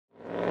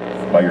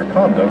By your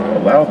conduct,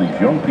 allow these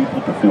young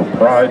people to feel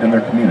pride in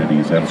their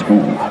communities and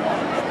schools.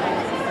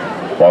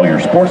 While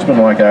your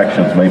sportsmanlike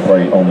actions may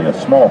play only a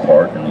small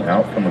part in the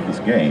outcome of this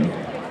game,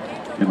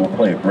 it will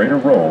play a greater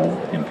role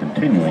in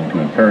continuing to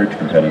encourage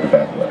competitive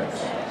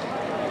athletics.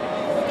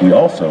 We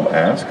also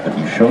ask that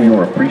you show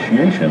your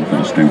appreciation for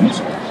the students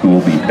who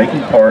will be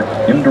taking part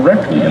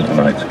indirectly in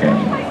tonight's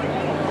game.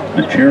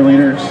 The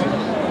cheerleaders,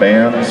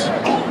 bands,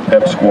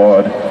 pep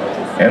squad,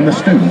 and the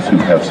students who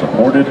have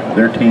supported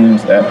their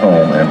teams at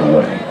home and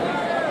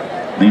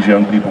away. These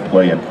young people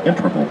play an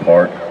integral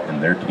part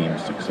in their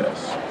team's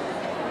success.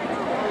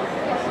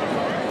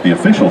 The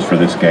officials for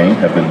this game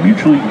have been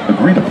mutually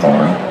agreed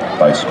upon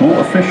by school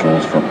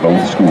officials for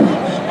both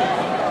schools.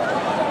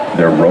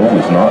 Their role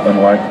is not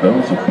unlike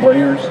those of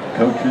players,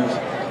 coaches,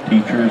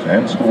 teachers,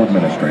 and school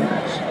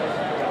administrators.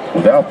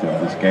 Without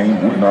them, this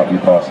game would not be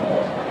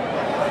possible.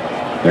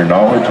 Their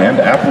knowledge and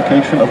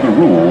application of the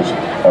rules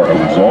are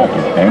a result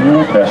of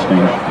annual testing,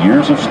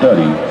 years of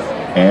study,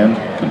 and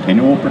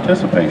continual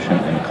participation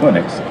in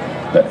clinics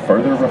that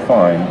further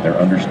refine their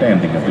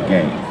understanding of the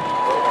game.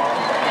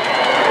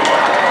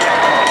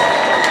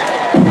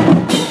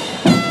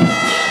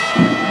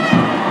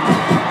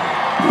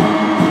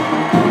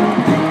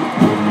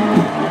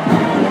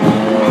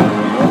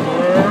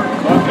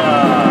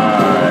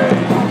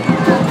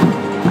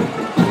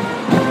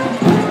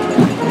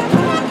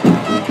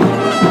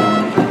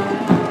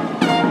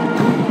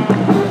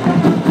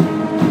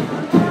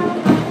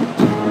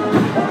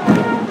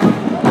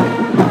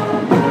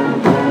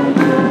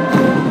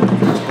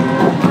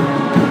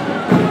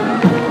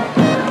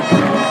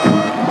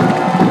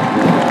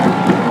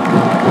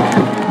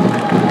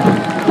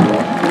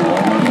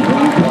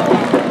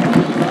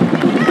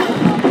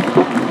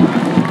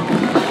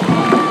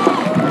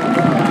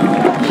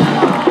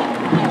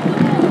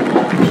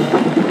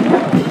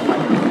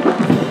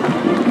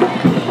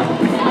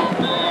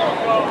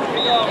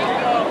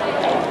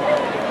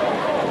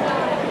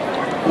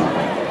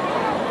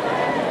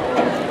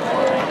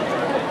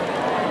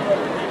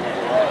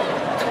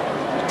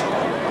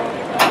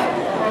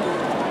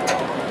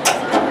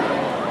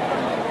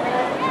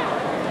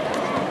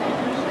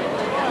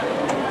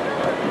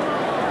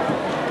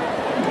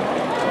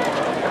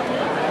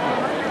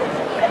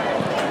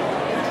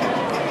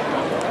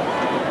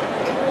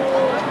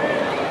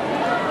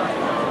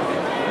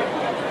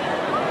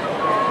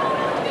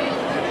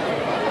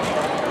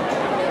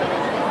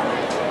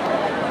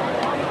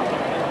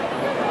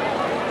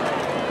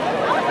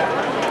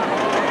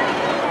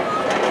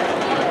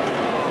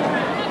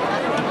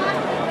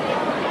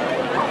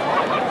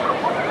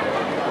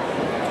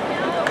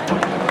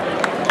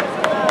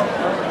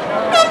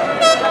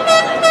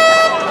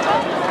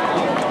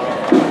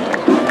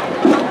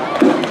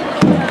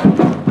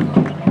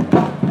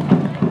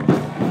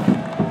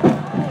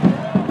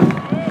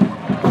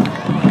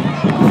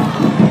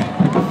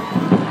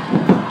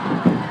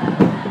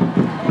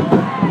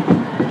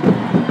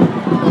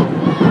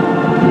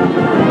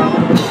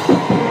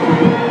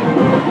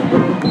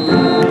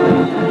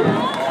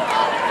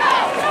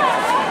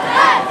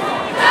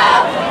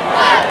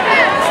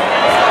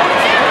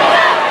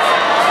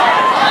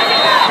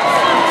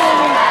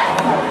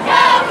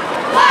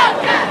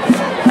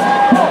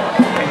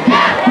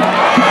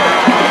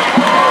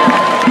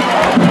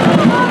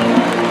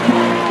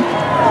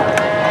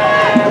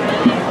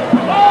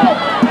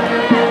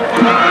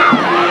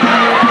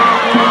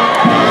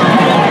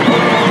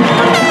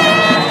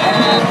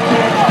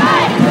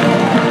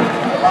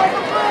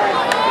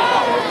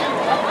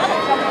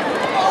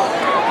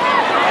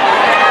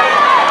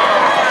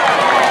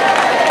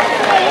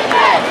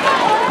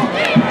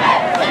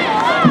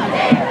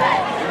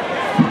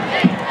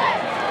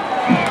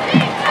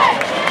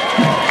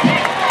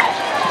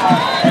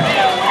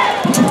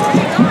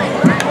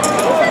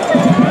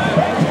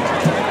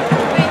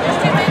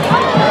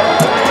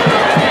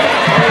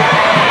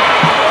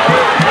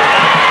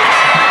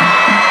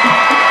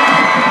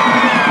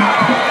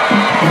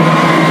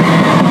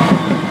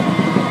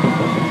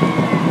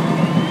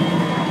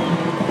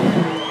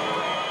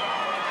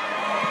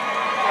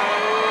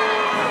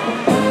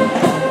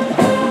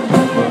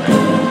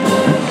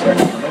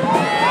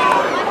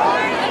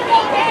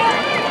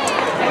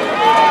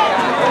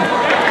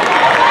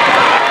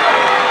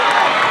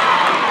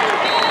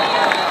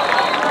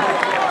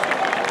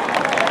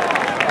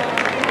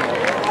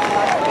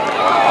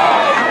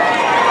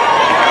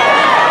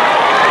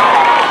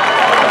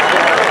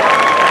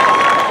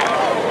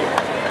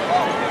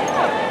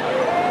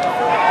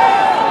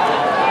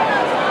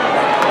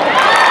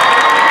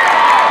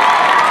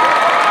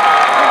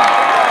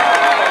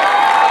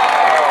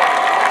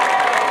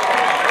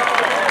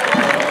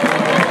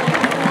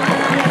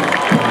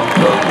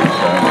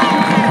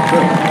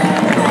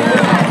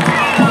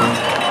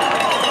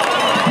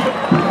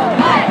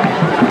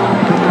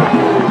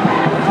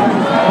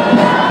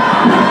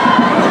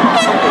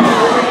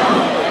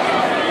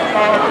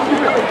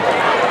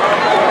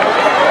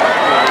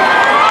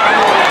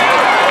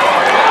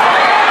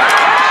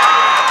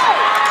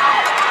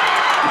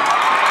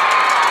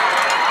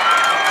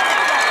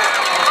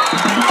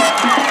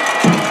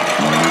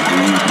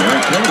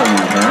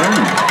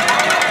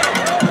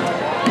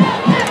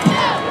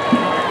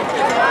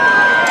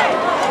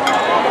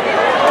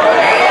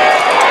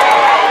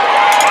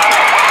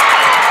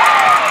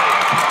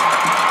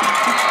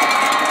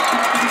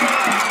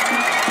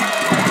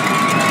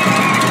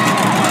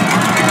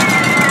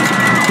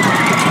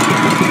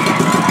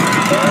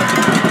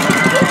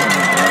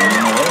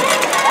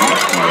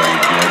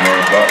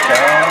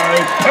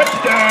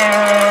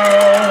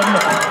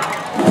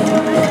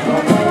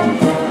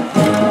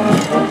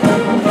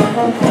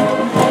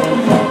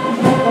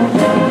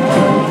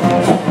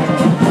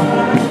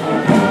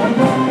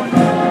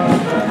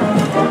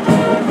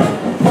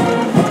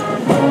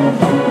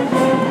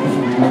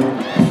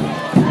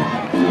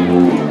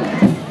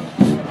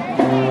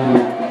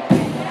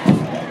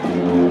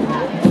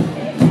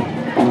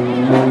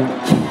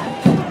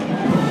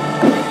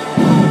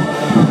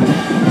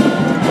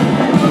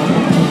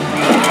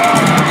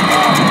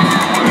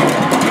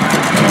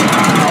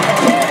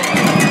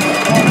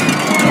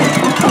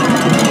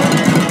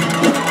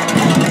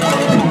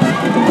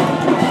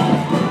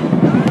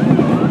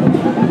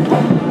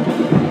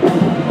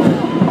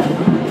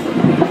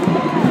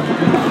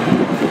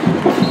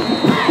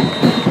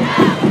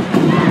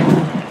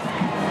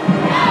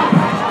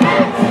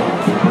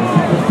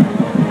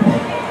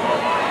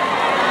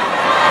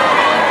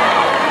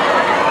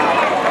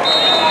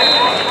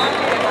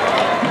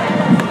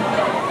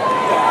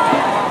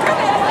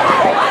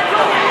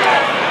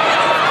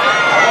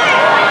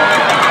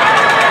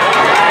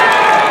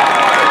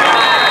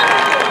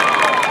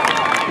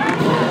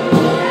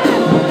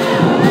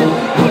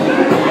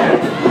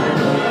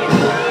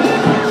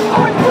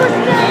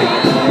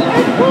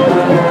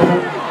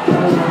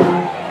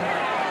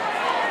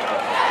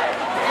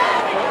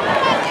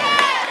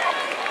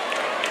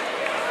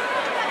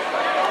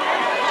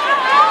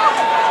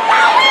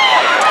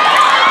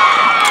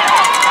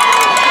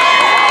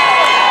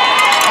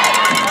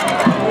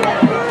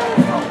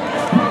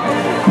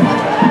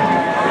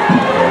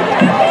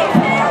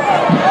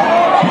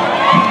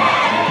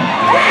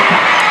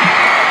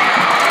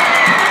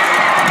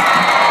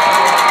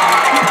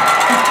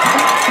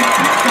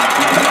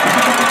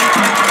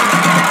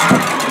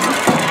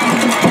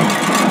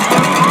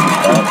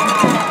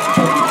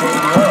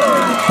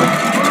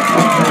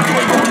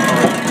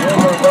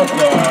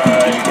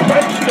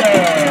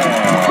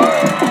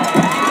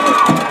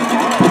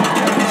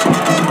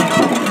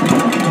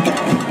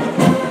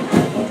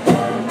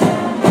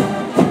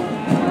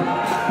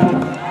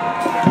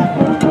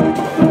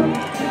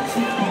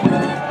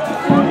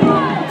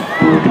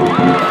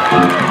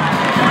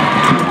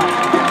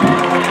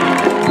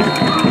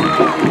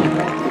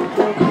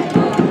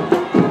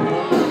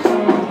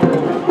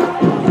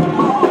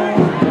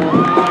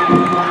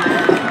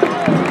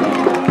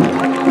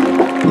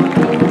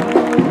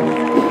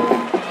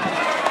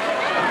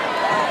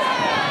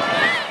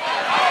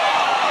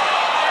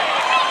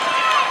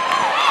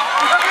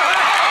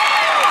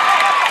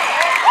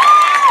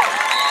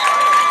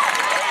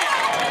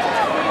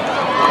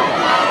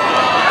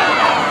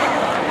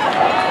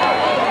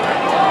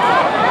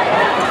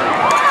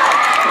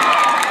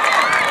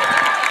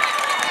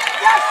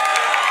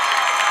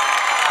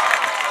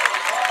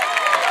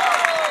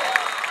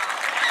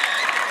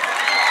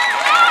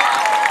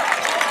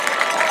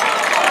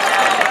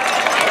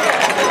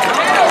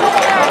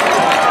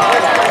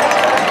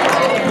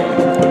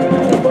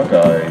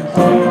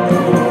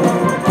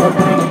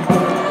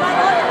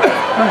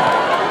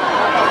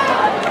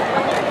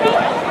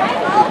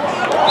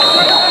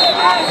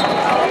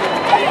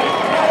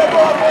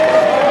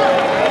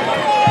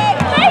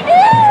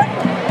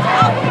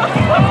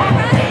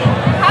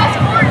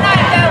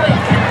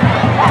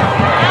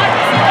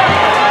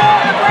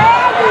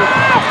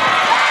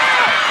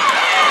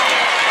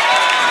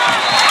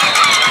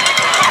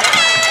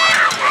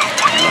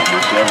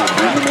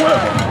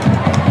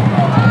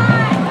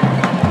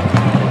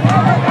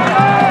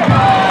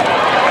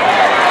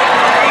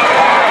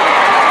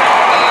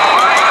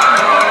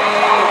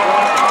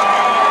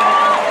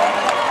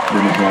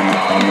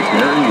 minutes on the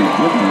carry.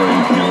 Good play,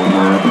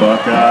 Gilmer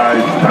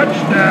Buckeyes.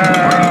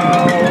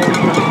 Touchdown!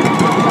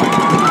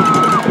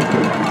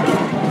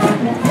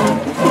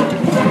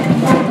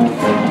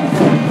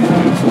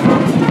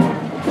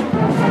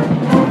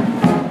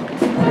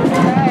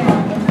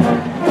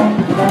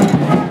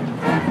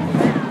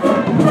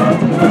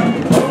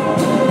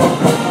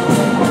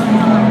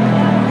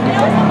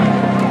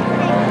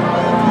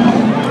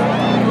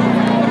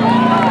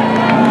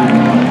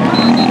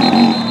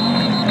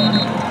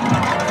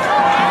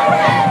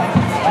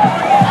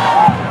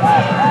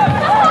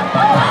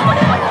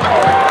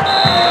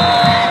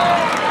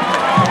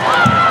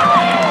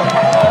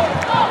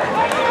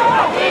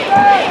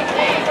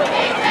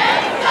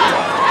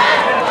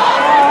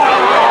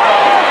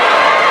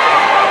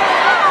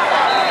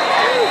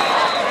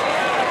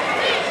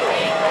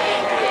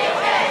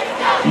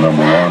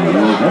 Number 1,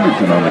 Will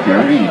Henderson on the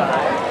carry.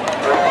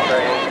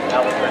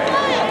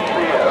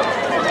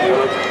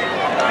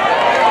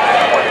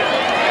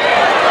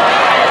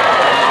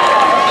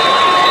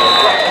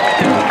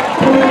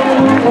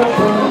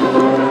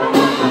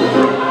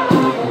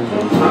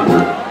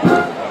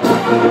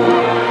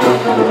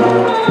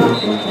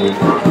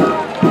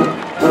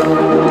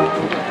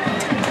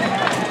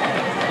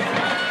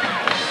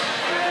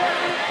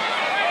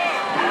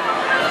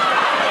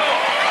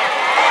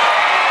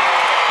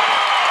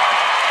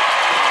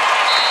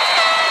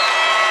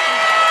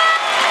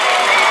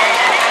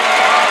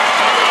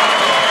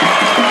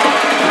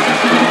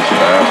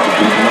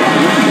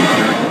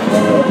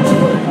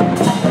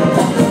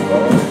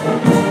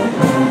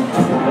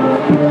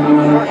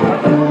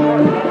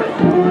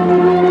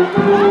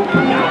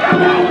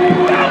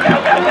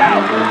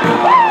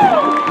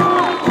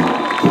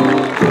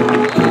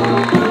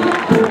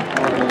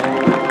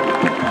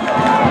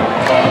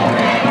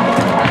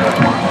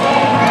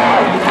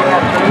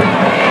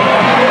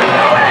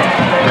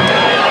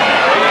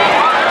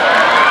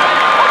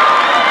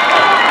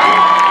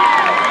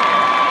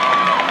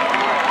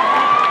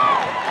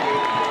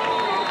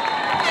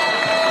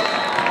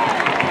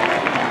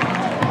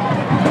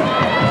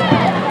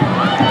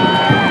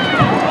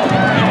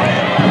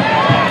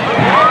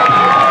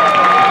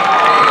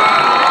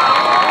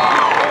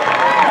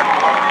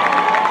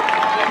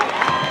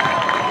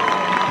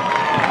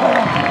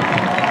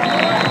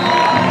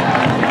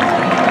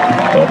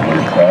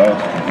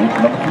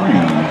 Number 3,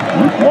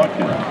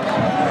 Wildcats.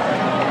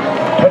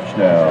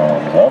 Touchdown,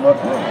 Walnut.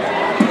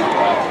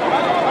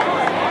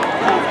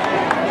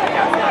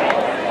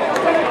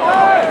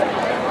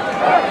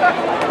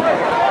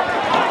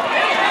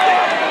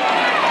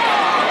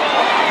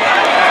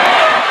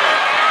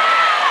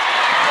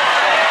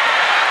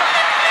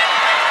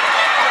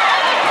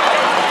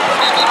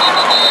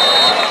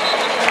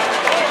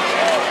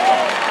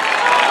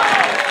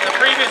 The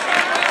previous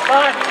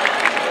spot,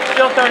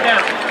 still thrown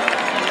down.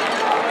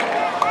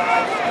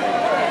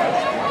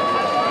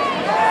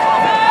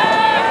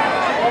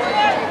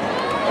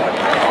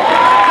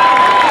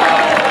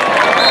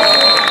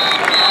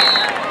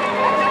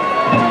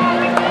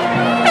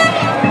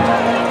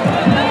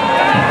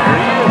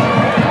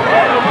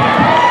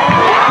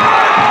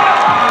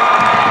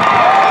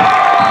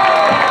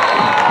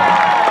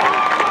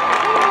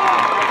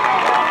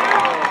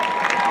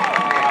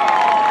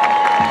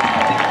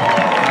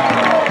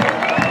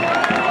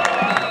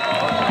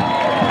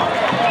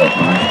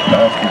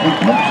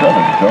 Number 7,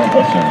 John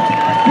Hudson,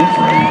 good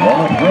for a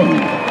Walnut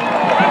Road.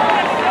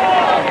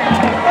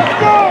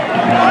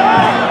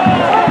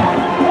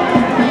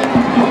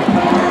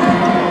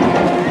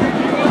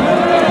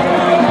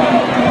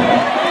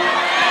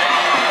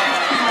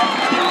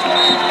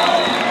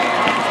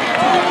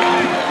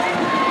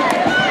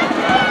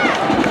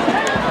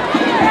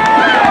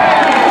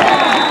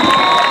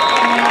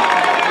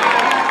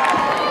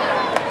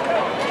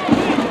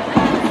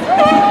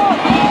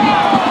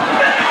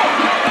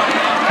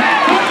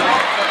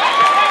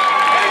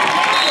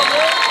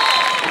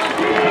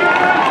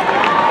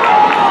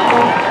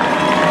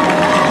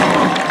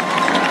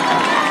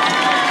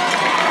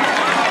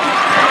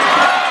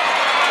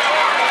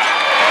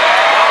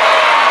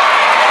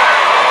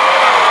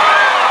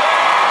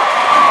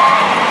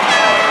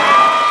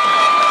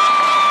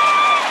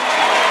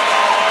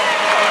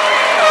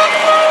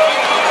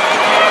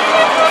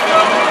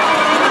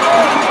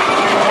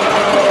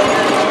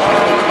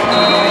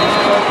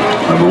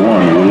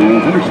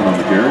 Henderson on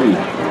the carry,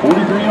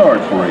 43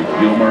 yards for a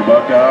Gilmer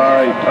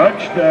Buckeye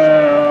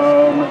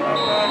touchdown.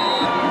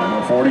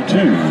 Number 42.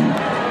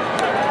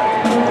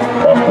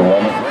 Off the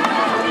Walnut.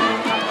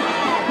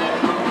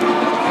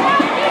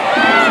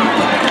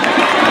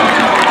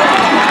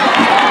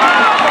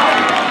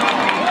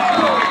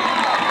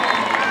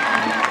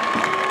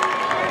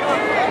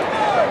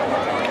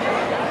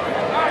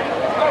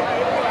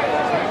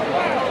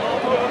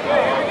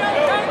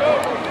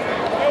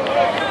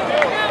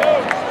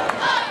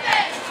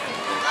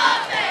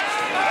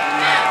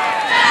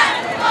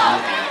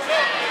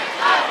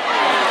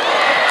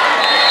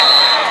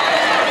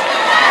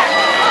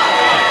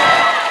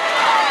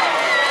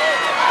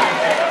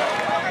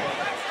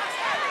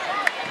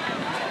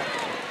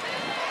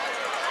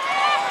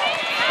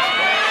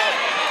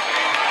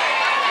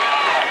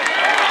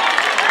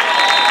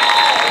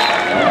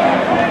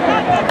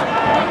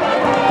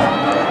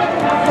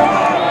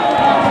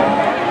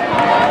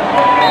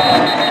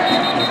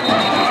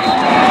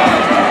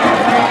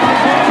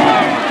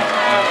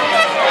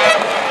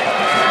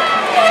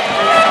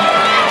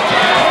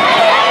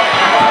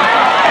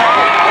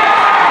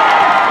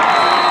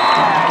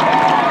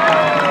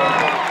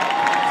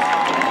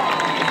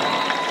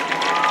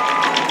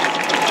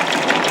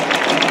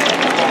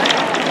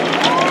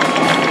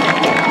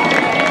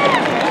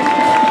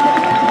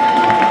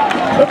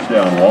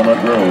 touchdown, Walnut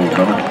Grove,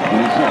 number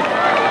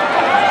 26.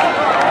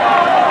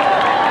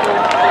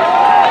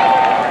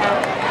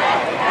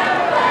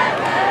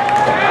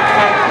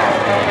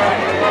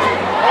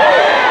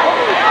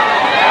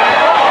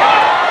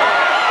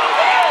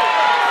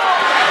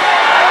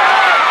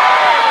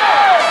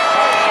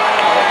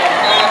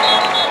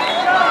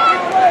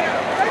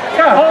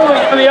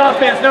 For the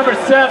offense, number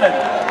 7.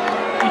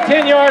 He's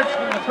 10 yards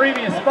from the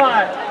previous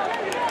spot.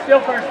 Still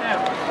first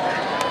down.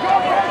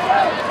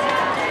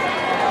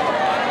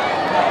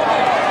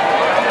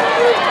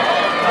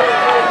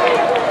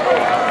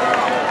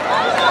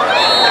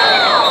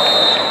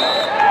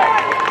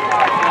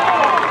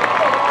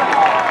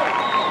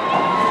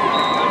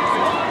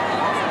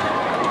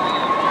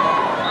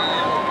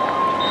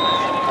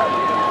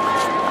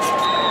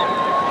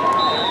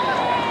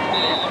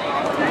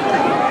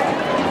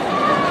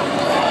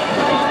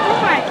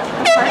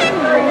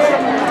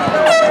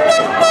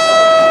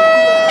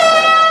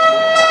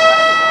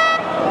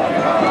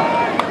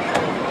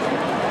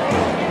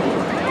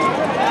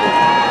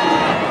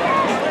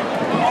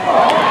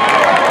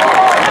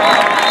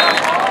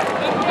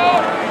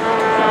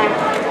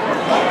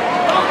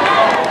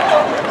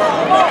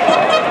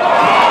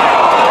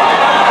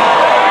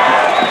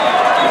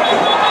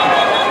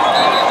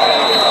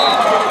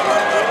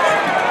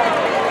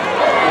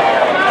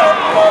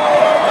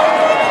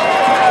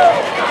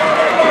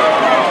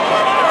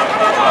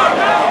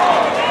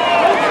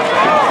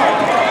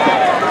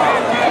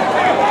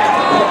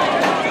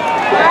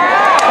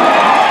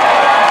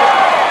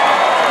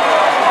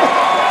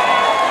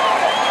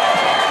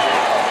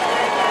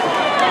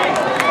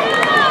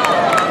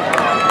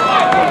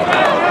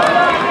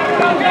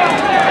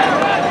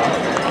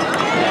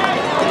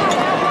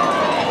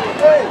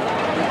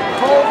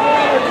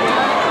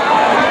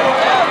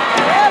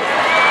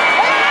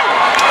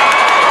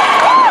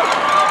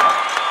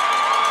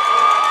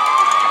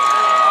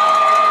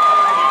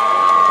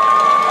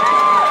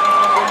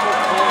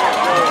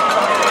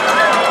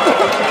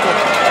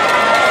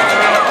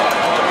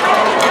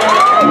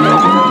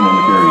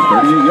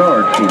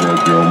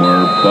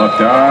 Gilmer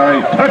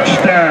Buckeye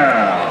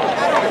touchdown!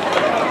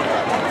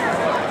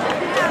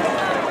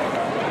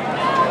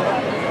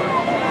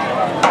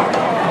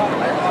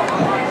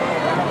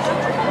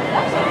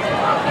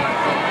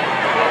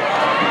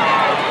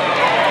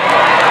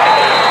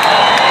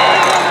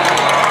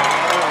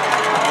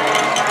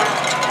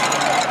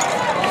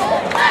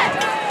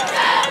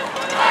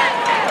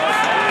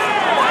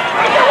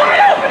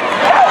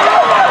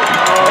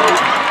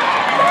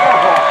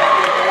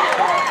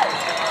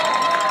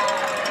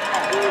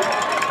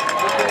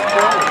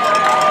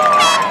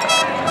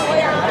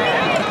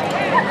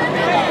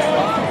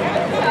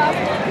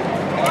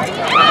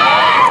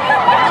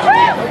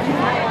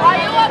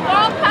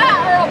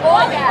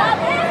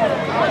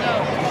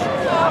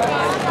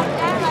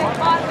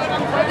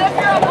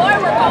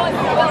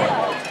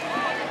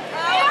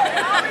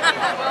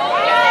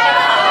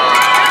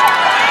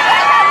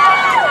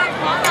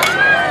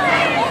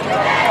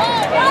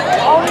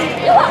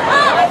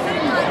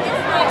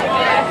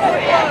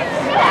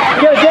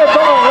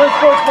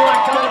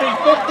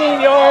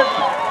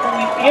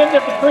 End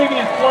of the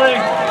previous play.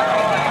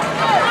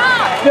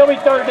 Still be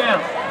third down.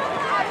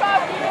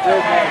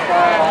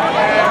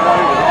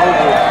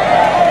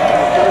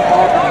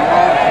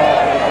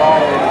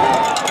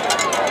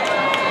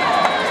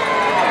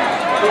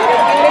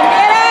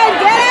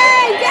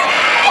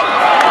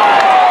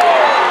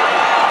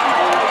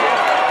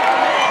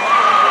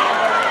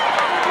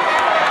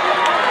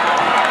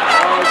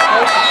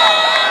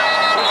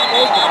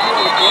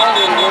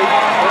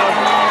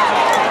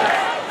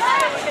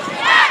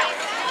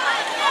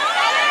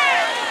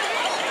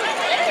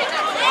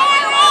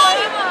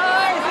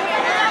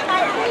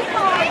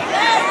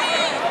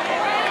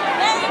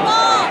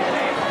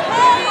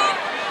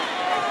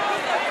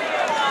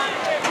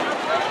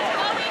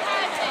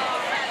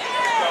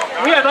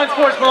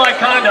 Unsportsmanlike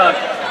conduct.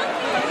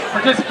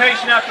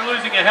 Participation after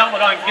losing a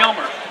helmet on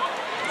Gilmer.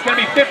 It's going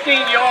to be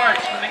 15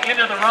 yards from the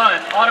end of the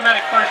run.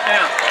 Automatic first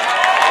down.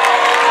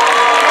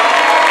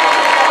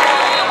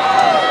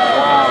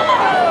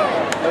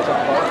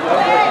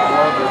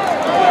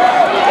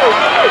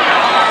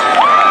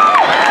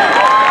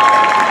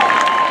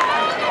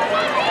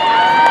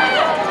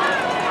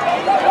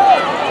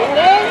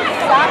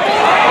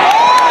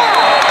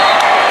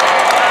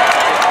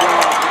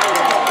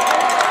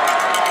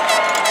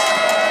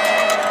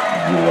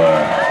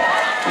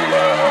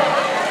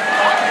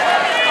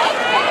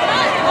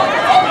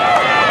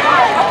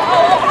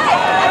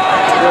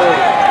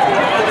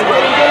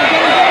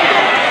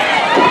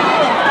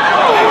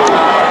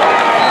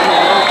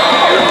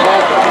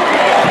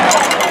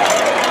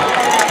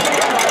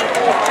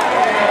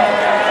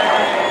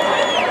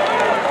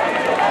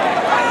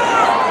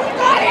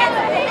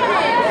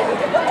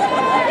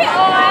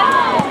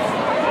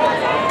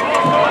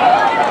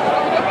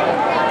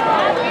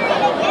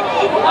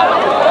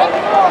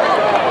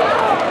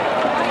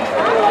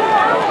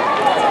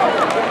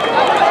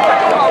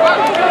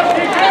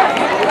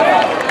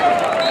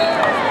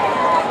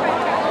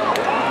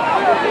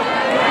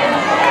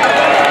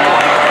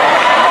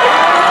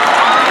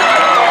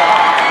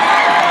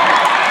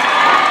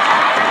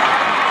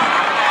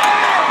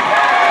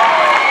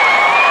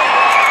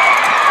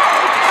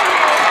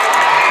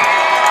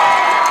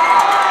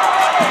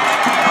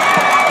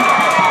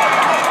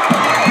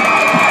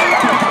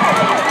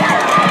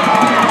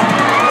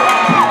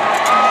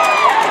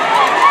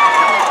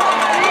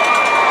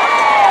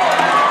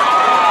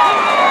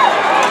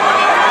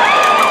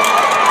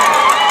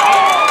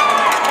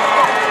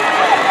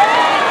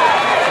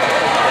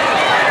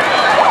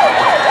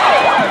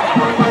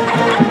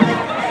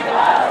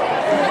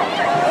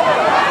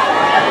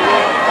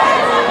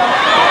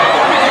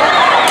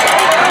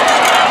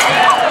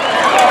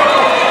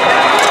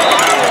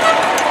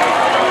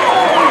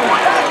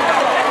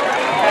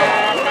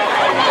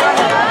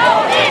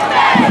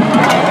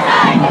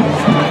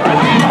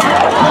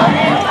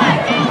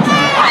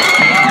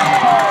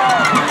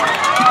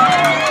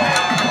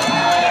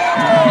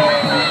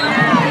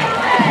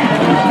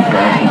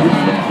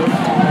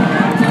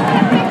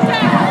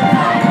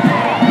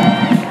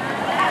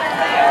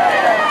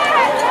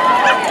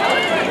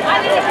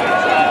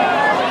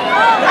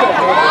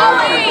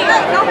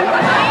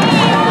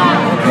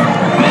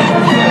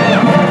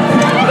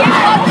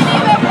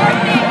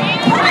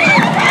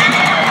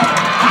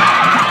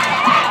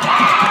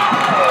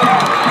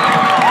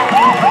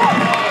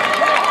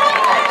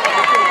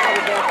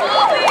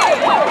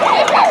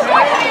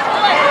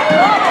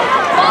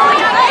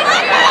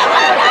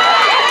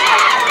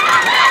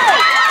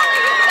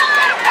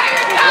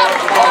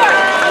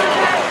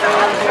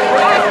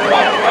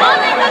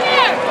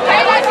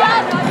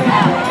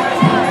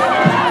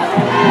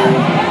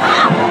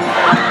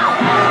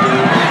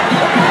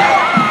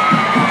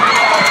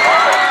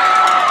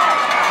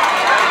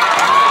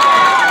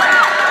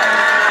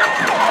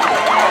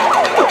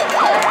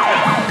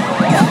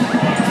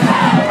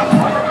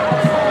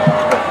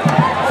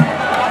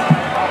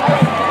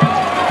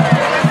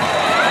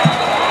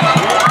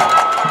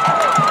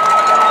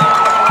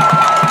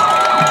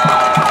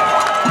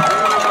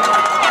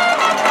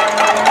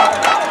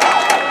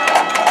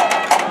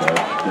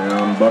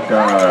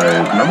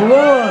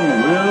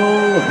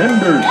 Will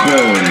Henderson.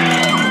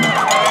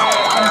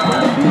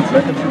 13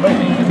 seconds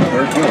remaining in the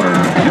third quarter.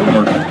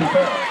 Gilmer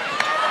 55.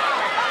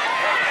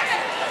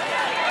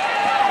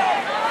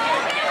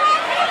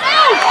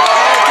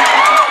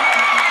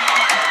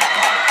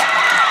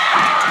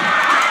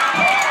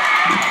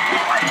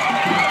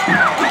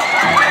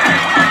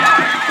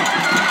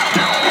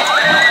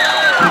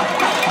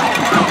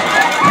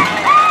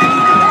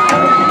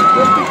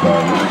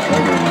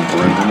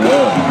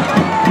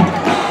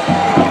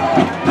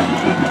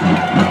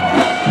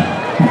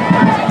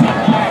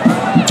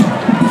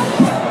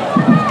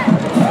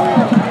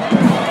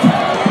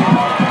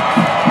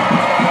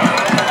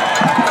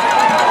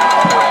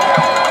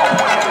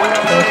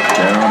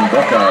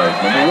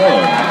 Buckeyes, number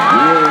 1,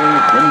 Will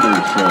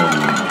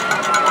Henderson.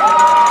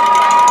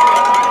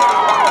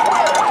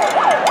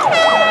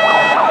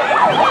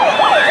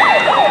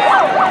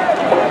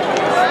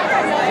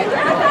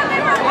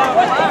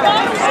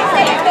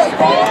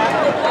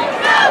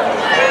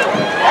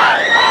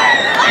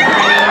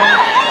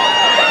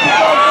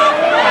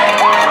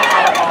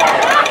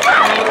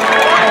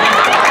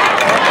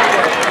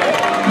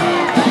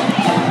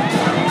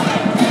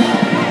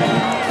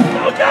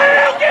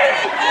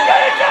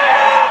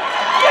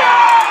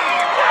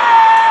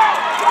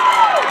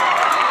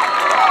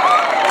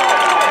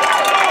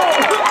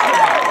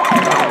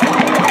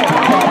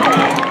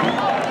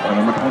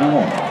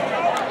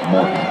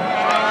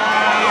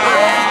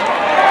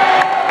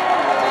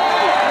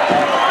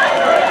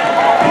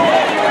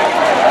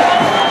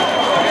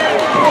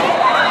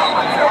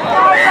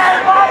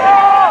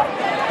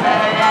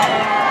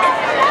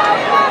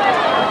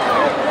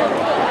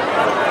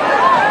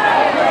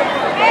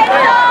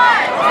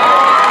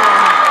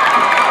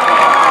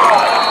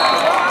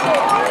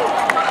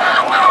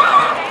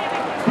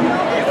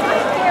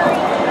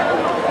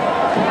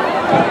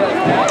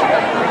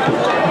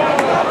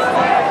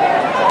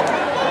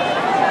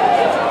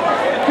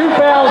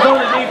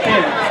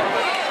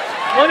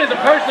 One is a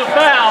personal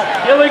foul,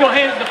 illegal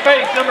hands to the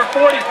face, number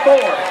 44.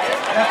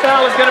 That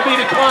foul is going to be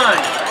declined.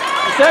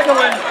 The second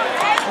one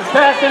is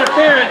pass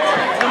interference,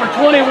 number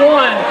 21.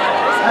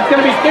 That's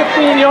going to be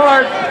 15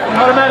 yards, an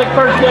automatic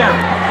first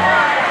down.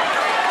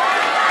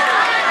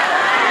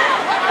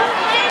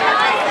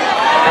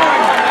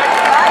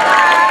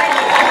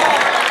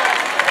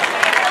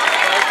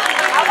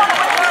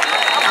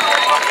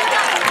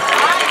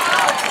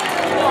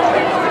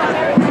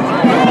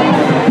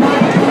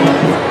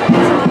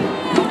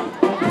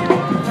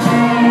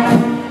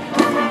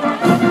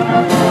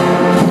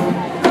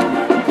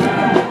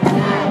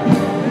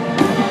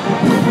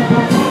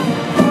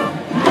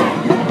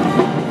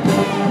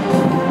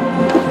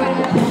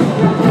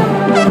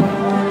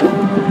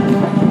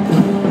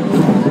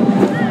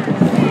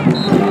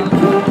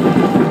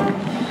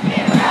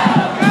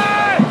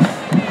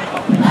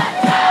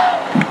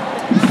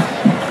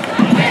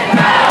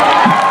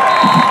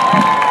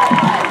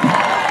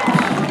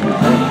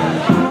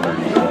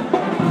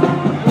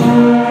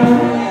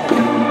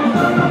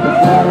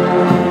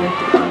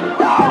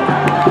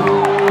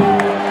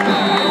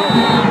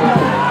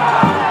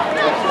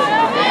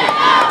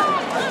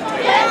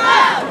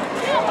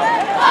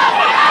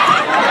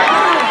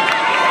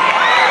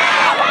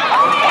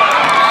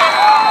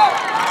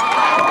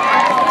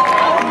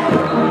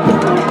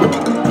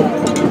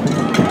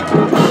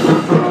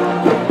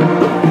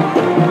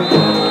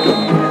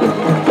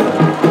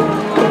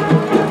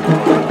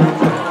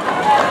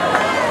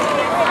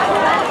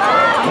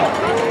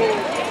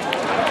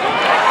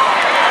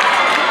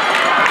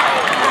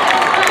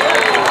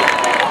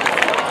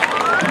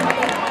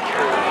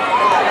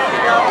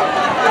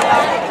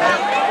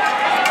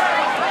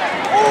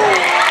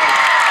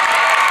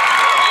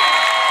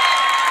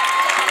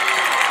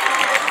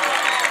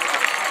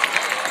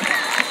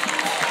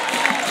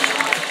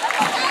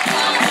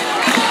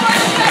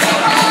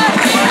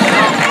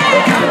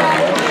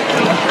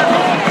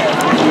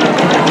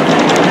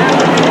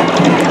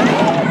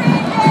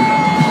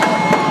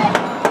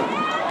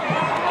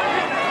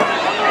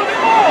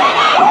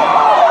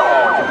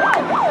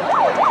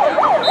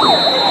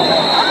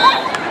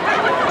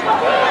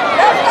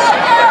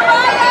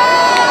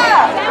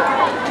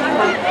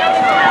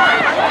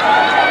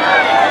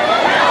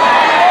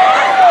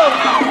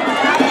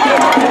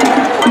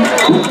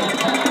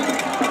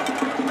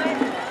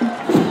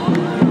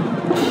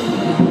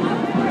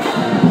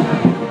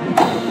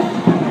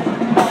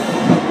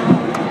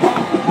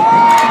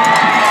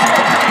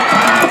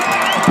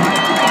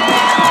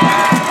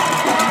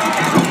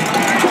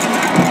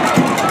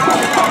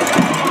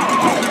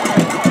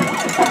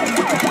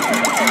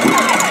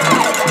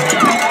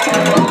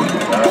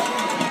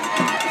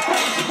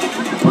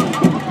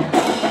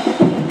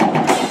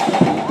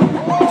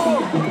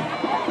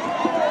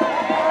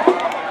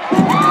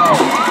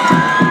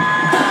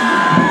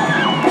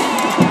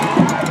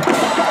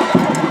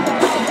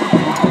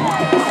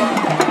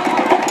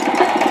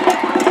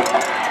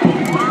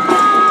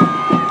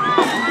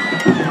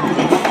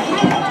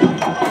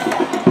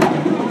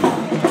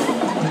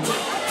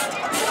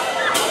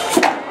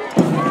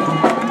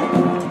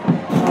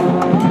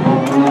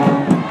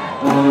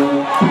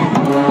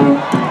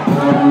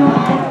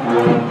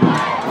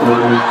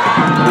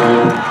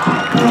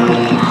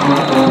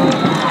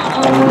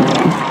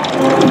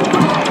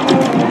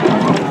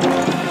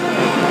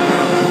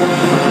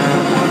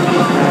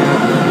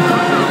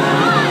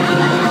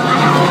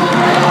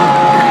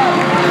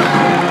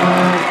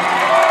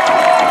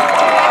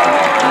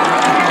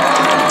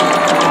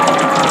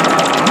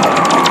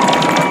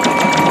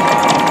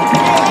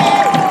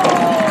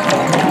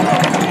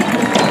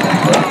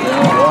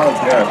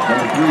 Wildcats,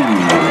 number 3,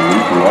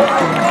 Luke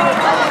Watson.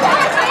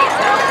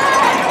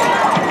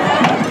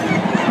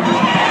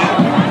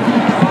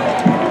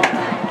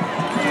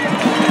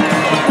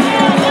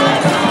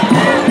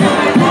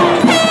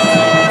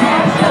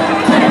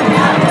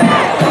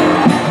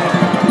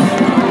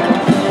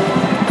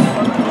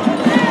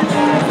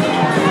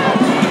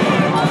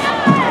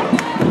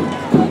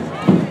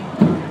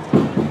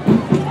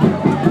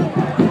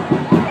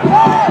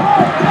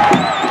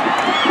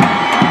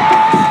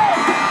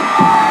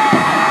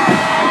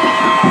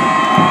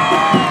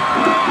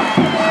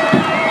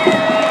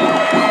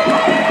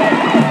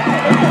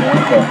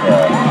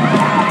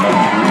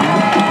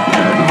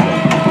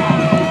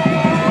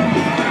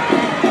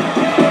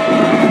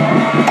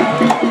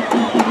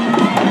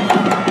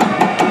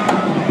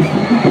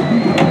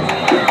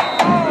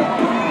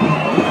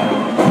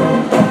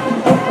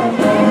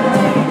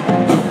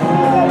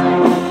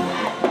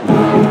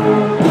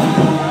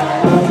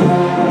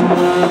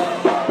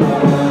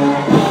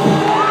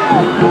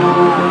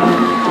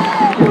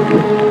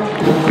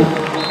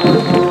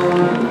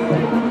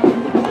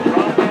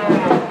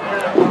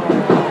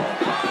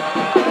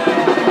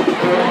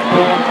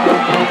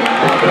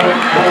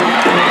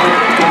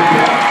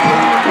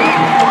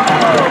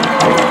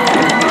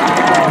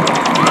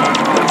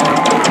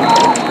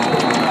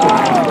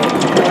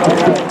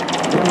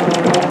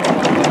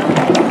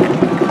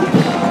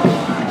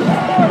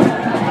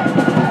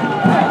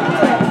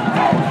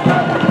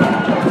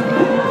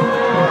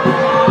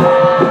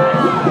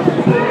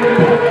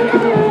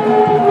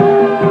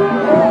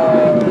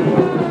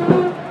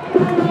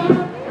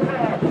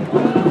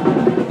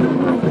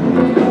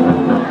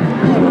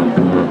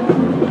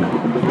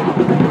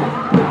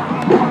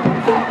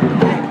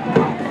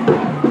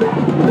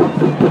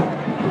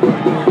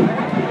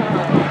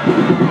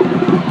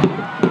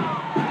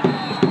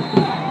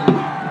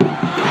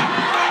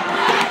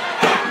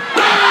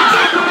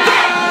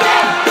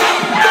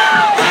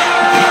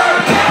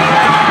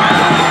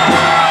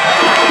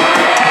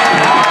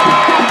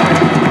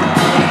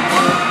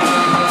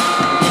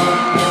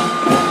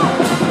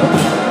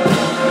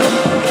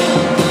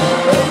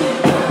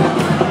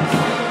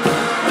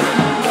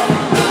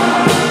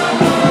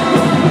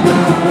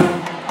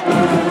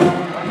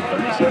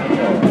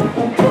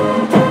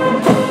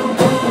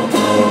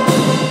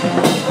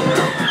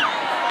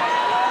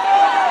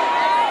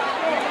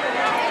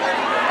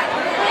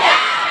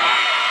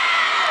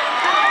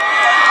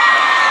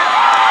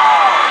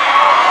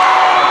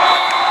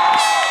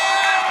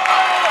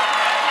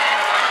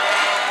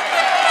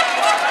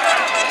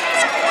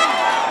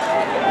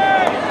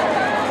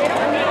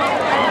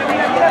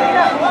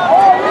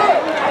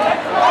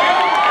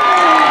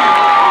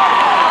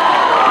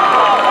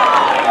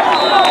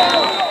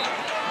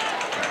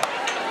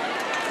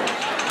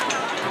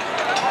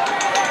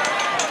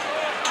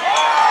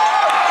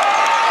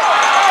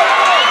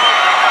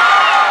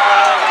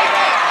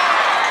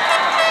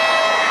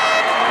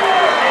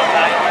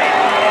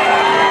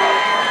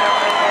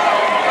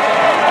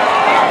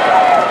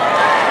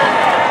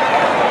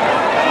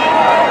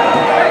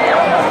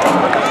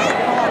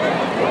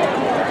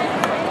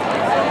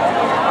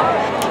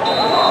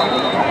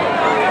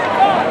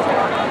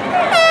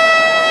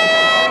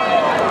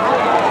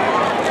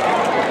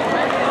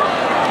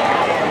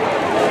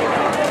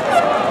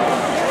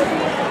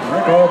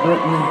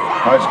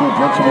 High school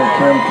principal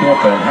Kim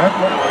Kemp and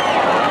Hackman.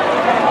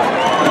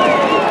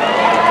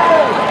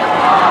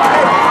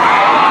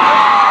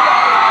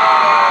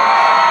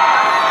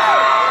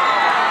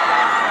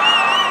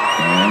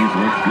 And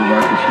let's get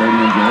back to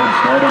stadium to head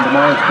start on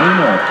tomorrow's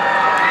cleanup.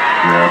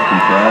 We have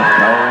some trash,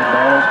 Powerade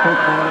bottles,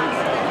 Coke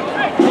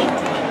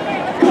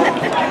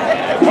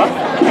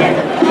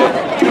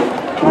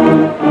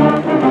bottles.